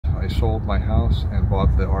sold my house and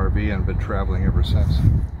bought the RV and been traveling ever since.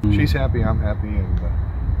 She's happy, I'm happy, and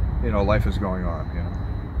you know, life is going on, you know.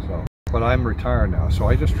 So, but I'm retired now, so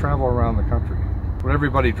I just travel around the country. What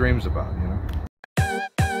everybody dreams about, you know.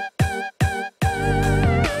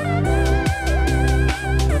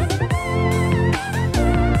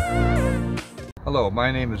 Hello,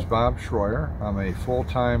 my name is Bob Schroyer. I'm a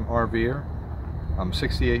full-time RVer. I'm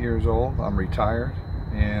 68 years old, I'm retired,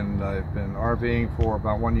 and I've been RVing for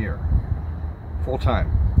about 1 year,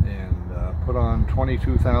 full-time, and put on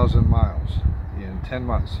 22,000 miles in 10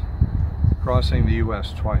 months, crossing the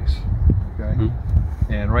U.S. twice, okay?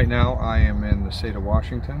 And right now I am in the state of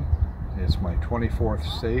Washington. It's my 24th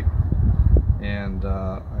state, and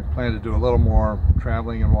I plan to do a little more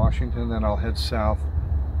traveling in Washington, then I'll head south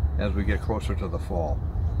as we get closer to the fall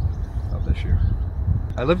of this year.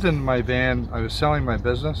 I lived in my van, I was selling my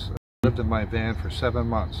business. I lived in my van for 7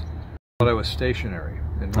 months, but I was stationary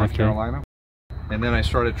in North Carolina. And then I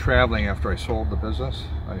started traveling after I sold the business.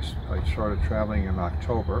 I started traveling in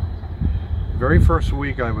October. The very first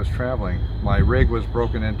week I was traveling, my rig was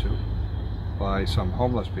broken into by some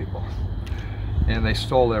homeless people, and they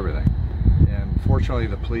stole everything. And fortunately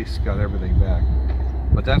the police got everything back.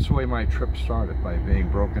 But that's the way my trip started, by being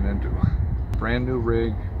broken into. Brand new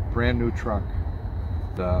rig, brand new truck.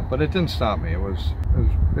 But it didn't stop me. It was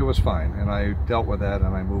fine, and I dealt with that,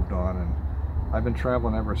 and I moved on, and I've been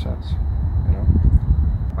traveling ever since. You know,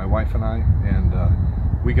 my wife and I, and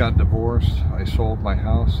we got divorced. I sold my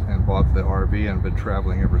house and bought the RV, and been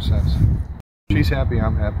traveling ever since. She's happy,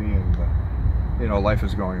 I'm happy, and you know, life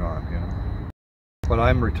is going on. You know, but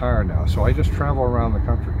I'm retired now, so I just travel around the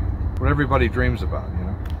country. What everybody dreams about. You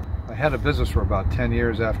know, I had a business for about 10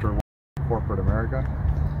 years after corporate America.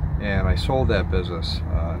 And I sold that business,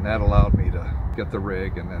 and that allowed me to get the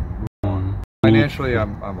rig and then move on. Financially,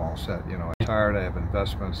 I'm all set. You know, I'm retired, I have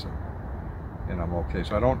investments, and I'm okay.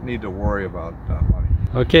 So I don't need to worry about money.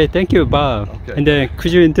 Okay, thank you, Bob. Okay. And then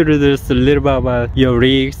could you introduce a little bit about your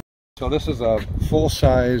rigs? So this is a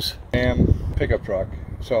full-size Ram pickup truck.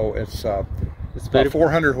 So it's about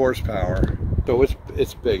 400 horsepower. So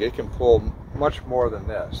it's big. It can pull much more than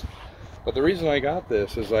this. But the reason I got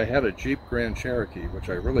this is I had a Jeep Grand Cherokee, which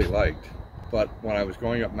I really liked, but when I was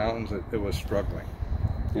going up mountains, it was struggling.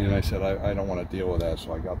 And I said, I don't want to deal with that,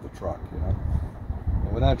 so I got the truck, you know.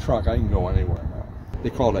 And with that truck, I can go anywhere now.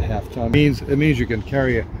 They call it a half ton. It means you can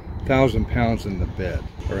carry 1,000 pounds in the bed,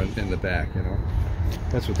 or in the back, you know.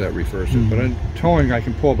 That's what that refers to. But in towing, I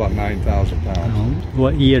can pull about 9,000 pounds.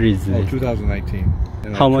 What year is it? 2019.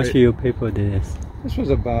 And how much do you pay for this? This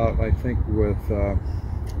was about, I think, with...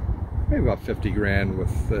 maybe about 50 grand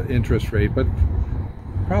with the interest rate, but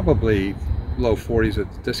probably low 40s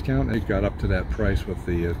at the discount. It got up to that price with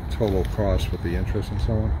the total cost with the interest and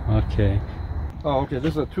so on. Okay. Oh, okay.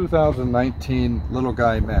 This is a 2019 Little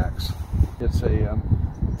Guy Max. It's a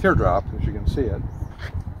teardrop, as you can see it,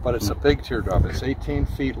 but it's a big teardrop. It's 18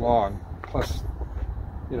 feet long, plus,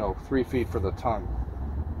 you know, 3 feet for the tongue.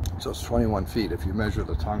 So it's 21 feet if you measure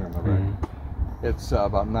the tongue on the rig. It's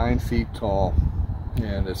about 9 feet tall,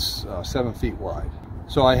 and it's 7 feet wide.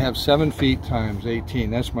 So I have 7 feet times 18.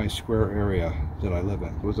 That's my square area that I live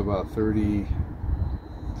in. It was about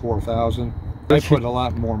 34,000. I put a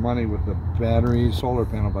lot more money with the batteries, solar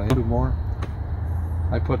panel, but I do more.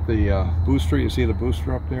 I put the booster. You see the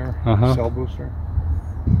booster up there? Cell booster.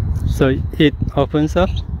 So it opens up?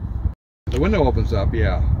 The window opens up,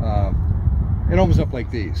 yeah. It opens up like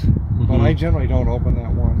these, but I generally don't open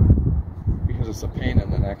that one. It's a pain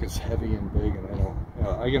in the neck. It's heavy and big, and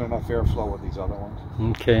I get enough airflow with these other ones.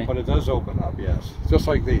 Okay. But it does open up, yes, just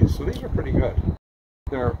like these. So these are pretty good.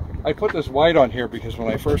 I put this white on here because when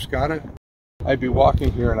I first got it, I'd be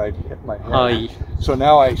walking here and I'd hit my head. So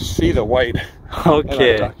now I see the white.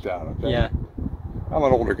 Okay. And I duck down. Okay? Yeah. I'm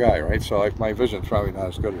an older guy, right? So my vision's probably not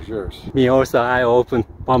as good as yours. Me also. I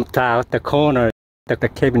bumped out the corner. The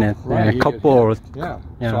cabinet, right, cupboard. Yeah.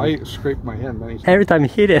 So I scraped my head many times. Every time you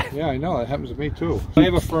hit it. Yeah, I know. That happens to me too. I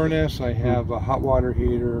have a furnace. I have a hot water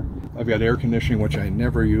heater. I've got air conditioning, which I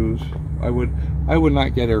never use. I would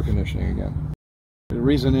not get air conditioning again. The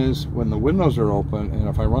reason is when the windows are open and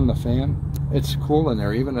if I run the fan, it's cool in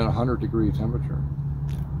there, even at 100-degree temperature.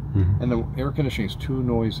 And the air conditioning is too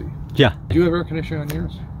noisy. Yeah. Do you have air conditioning on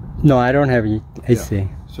yours? No, I don't have AC. Yeah.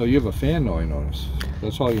 So you have a fan, though, I notice.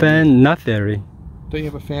 That's all you fan, need. Not very. Don't you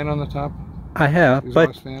have a fan on the top? I have,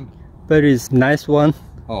 but it's nice one.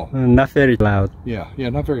 Oh. Not very loud. Yeah,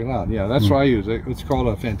 not very loud. Yeah, that's what I use. It's called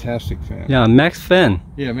a Fantastic fan. Yeah, Max fan.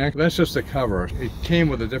 Yeah, Max. That's just a cover. It came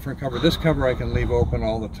with a different cover. This cover I can leave open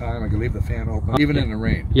all the time. I can leave the fan open, even in the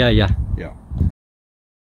rain. Yeah.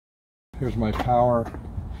 Here's my power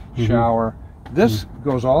shower. This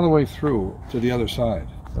goes all the way through to the other side.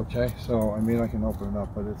 Okay, so I mean I can open it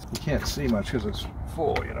up, but you can't see much because it's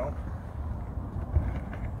full, you know.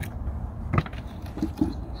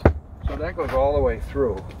 So that goes all the way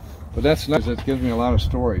through. But that's nice. It gives me a lot of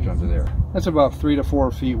storage under there. That's about 3 to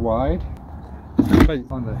 4 feet wide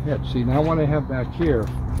on the hitch. See, now what I have back here,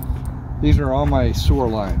 these are all my sewer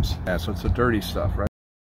lines. Yeah, so it's the dirty stuff, right?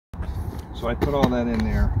 So I put all that in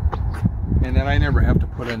there, and then I never have to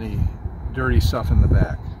put any dirty stuff in the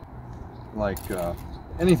back, like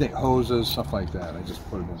anything, hoses, stuff like that. I just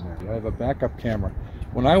put it in there. I have a backup camera.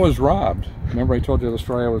 When I was robbed, remember I told you the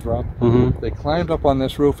story I was robbed? They climbed up on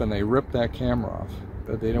this roof and they ripped that camera off.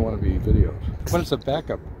 But they didn't want to be videoed. But it's a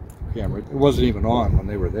backup camera. It wasn't even on when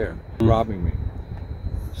they were there, robbing me.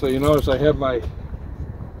 So you notice I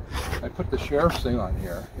put the sheriff's thing on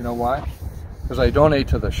here. You know why? Because I donate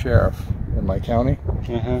to the sheriff in my county.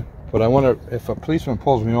 But I want to, if a policeman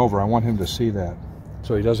pulls me over, I want him to see that,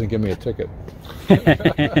 so he doesn't give me a ticket.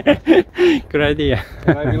 Good idea.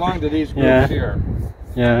 And I belong to these groups here.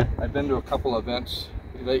 Yeah. I've been to a couple events.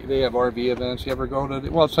 They have RV events. You ever go to,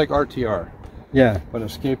 well, it's like RTR. Yeah. But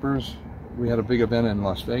Escapers, we had a big event in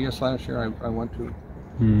Las Vegas last year I went to.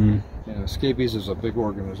 And Escapees is a big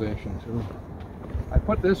organization too. I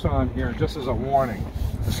put this on here just as a warning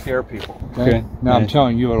to scare people. Okay. Now I'm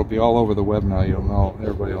telling you, it'll be all over the web now. You'll know,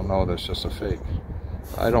 everybody will know that's just a fake.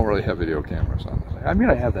 I don't really have video cameras on this. I mean,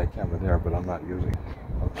 I have that camera there, but I'm not using it.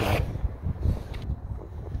 Okay.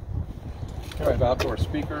 Here I have outdoor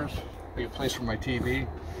speakers, big place for my TV.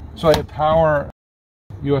 So I have power,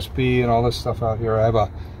 USB, and all this stuff out here. I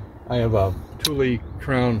have a Thule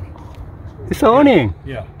Crown. It's awning.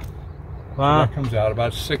 Yeah. Wow. So that comes out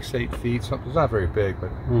about 6-8 feet. Something. It's not very big,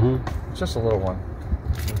 but it's just a little one.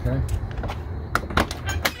 Okay.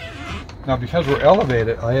 Now, because we're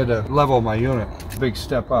elevated, I had to level my unit. Big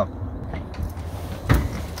step up.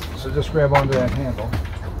 So just grab onto that handle.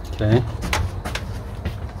 Okay.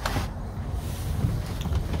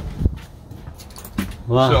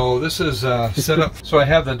 Wow. So this is set up. So I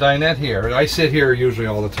have the dinette here. I sit here usually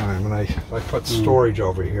all the time, and I put storage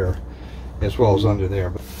over here as well as under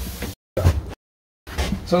there.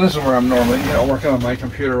 So this is where I'm normally, you know, working on my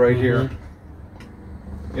computer right here.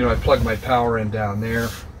 You know, I plug my power in down there,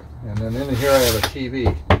 and then in here I have a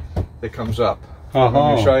TV that comes up. Let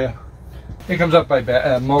me show you. It comes up by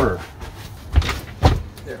motor.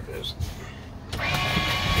 There it is.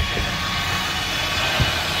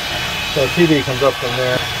 So TV comes up from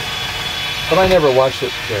there, but I never watched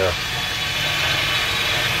it there.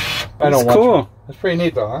 I don't watch it. It's pretty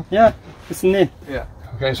neat though, huh? Yeah, it's neat. Yeah.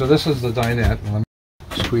 Okay, so this is the dinette. Let me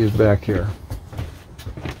squeeze back here.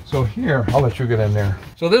 So here, I'll let you get in there.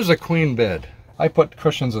 So there's a queen bed. I put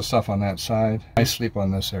cushions and stuff on that side. I sleep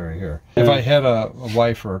on this area here. If I had a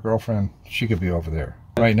wife or a girlfriend, she could be over there.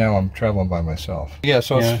 Right now I'm traveling by myself. Yeah,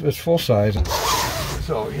 so it's full size.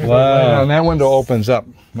 So wow. And that window opens up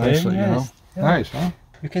nicely, you know. Yeah. Nice, huh?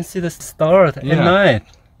 You can see the stars at night.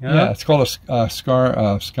 Yeah, it's called a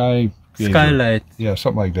skylight. Yeah,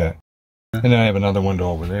 something like that. And then I have another window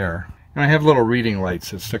over there. And I have little reading lights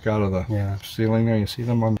that stick out of the ceiling there. You see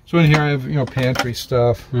them on. So in here I have, you know, pantry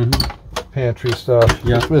stuff. Pantry stuff.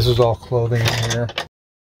 Yeah. This is all clothing in here.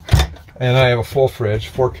 And I have a full fridge,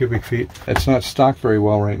 4 cubic feet. It's not stocked very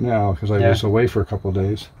well right now because I was away for a couple of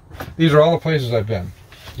days. These are all the places I've been.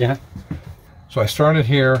 Yeah. So I started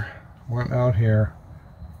here, went out here,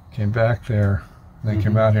 came back there, then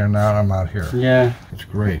came out here, and now I'm out here. Yeah. It's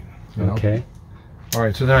great. You know? Okay. All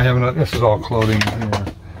right, so then I have another, this is all clothing here.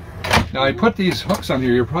 Now I put these hooks on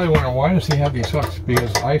here. You're probably wondering, why does he have these hooks?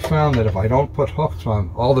 Because I found that if I don't put hooks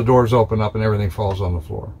on, all the doors open up and everything falls on the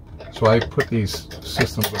floor. So I put these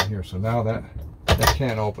systems on here. So now that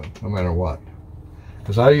can't open no matter what.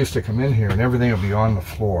 Because I used to come in here and everything would be on the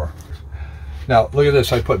floor. Now look at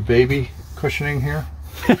this. I put baby cushioning here.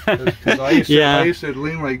 Because I used to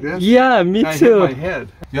lean like this. Yeah, me too. I hit my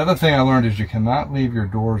head. The other thing I learned is you cannot leave your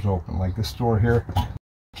doors open. Like this door here.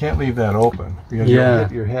 You can't leave that open because you'll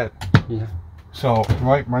hit your head. Yeah. So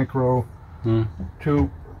micro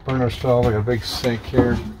 2 burner stove. I got a big sink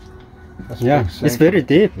here. That's a big sink. It's very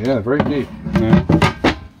deep. Yeah, very deep. Yeah.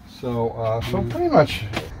 So so pretty much.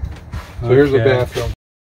 So here's the bathroom.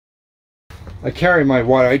 I carry my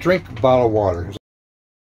water. I drink bottled water.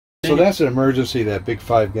 So that's an emergency. That big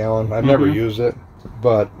 5-gallon. I've never used it,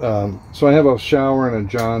 but so I have a shower and a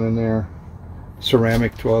john in there,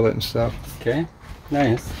 ceramic toilet and stuff. Okay.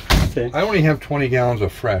 Nice. Okay. I only have 20 gallons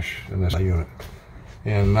of fresh in this unit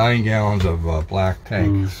and 9 gallons of black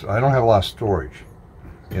tanks. I don't have a lot of storage,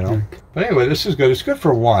 you know. But anyway, this is good. It's good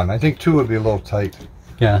for 1. I think 2 would be a little tight.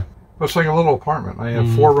 Yeah. Well, it's like a little apartment. I have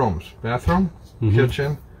 4 rooms: bathroom,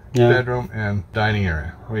 kitchen, Yeah. bedroom, and dining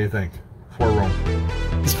area. What do you think? 4 rooms.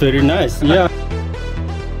 It's very nice. Yeah.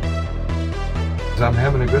 I'm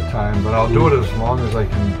having a good time, but I'll do it as long as I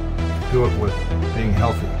can do it with being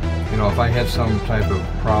healthy. You know, if I had some type of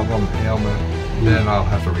problem, ailment, then I'll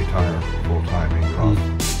have to retire full-time because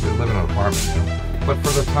we live in an apartment. You know? But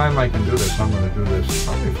for the time I can do this, I'm going to do this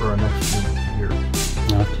probably for the next few years.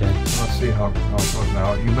 Okay. Let's see how it goes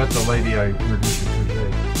now. You met the lady I introduced you to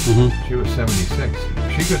today. She was 76.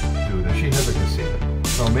 She could do this. She has a casita.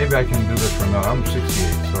 So maybe I can do this for another, I'm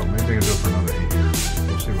 68, so maybe I can do it for another 8 years.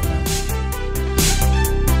 We'll see what happens.